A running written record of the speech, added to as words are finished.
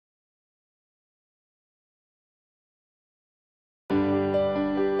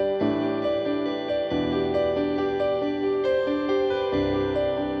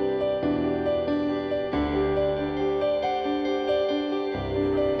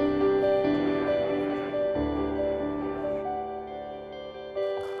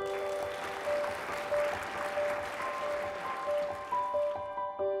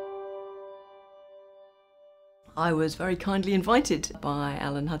I was very kindly invited by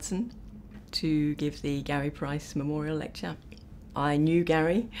Alan Hudson to give the Gary Price Memorial Lecture. I knew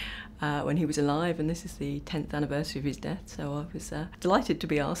Gary when he was alive, and this is the 10th anniversary of his death, so I was delighted to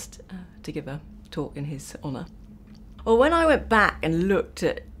be asked to give a talk in his honour. Well, when I went back and looked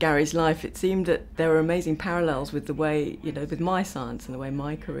at Gary's life, it seemed that there were amazing parallels with the way, with my science and the way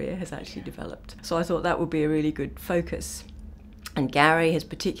my career has actually developed. So I thought that would be a really good focus. And Gary has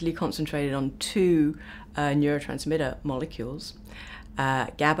particularly concentrated on two neurotransmitter molecules,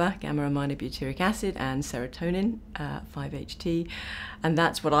 GABA, gamma-aminobutyric acid, and serotonin, 5-HT, and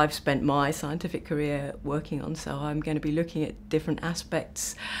that's what I've spent my scientific career working on. So I'm going to be looking at different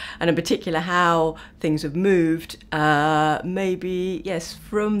aspects, and in particular how things have moved, maybe, yes,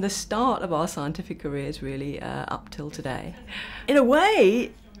 from the start of our scientific careers really up till today. In a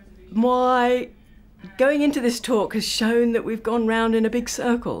way, my going into this talk has shown that we've gone round in a big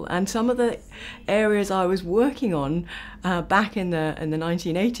circle, and some of the areas I was working on back in the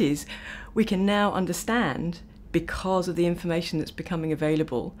 1980s, we can now understand because of the information that's becoming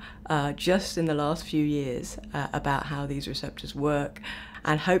available just in the last few years about how these receptors work.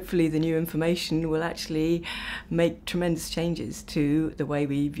 And hopefully the new information will actually make tremendous changes to the way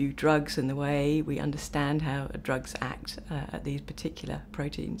we view drugs and the way we understand how drugs act at these particular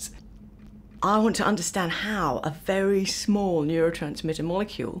proteins. I want to understand how a very small neurotransmitter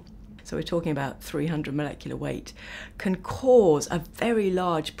molecule, so we're talking about 300 molecular weight, can cause a very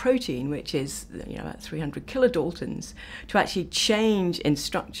large protein, which is about 300 kilodaltons, to actually change in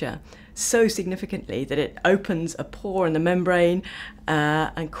structure so significantly that it opens a pore in the membrane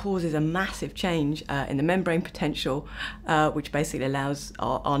and causes a massive change in the membrane potential, which basically allows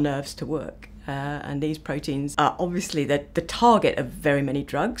our nerves to work. And these proteins are obviously the target of very many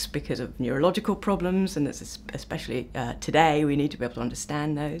drugs because of neurological problems, and it's especially today we need to be able to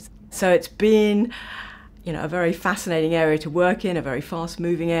understand those. So it's been a very fascinating area to work in, a very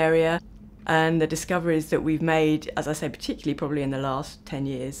fast-moving area, and the discoveries that we've made, as I say, particularly probably in the last 10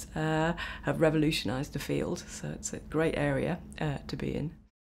 years, have revolutionised the field. So it's a great area to be in.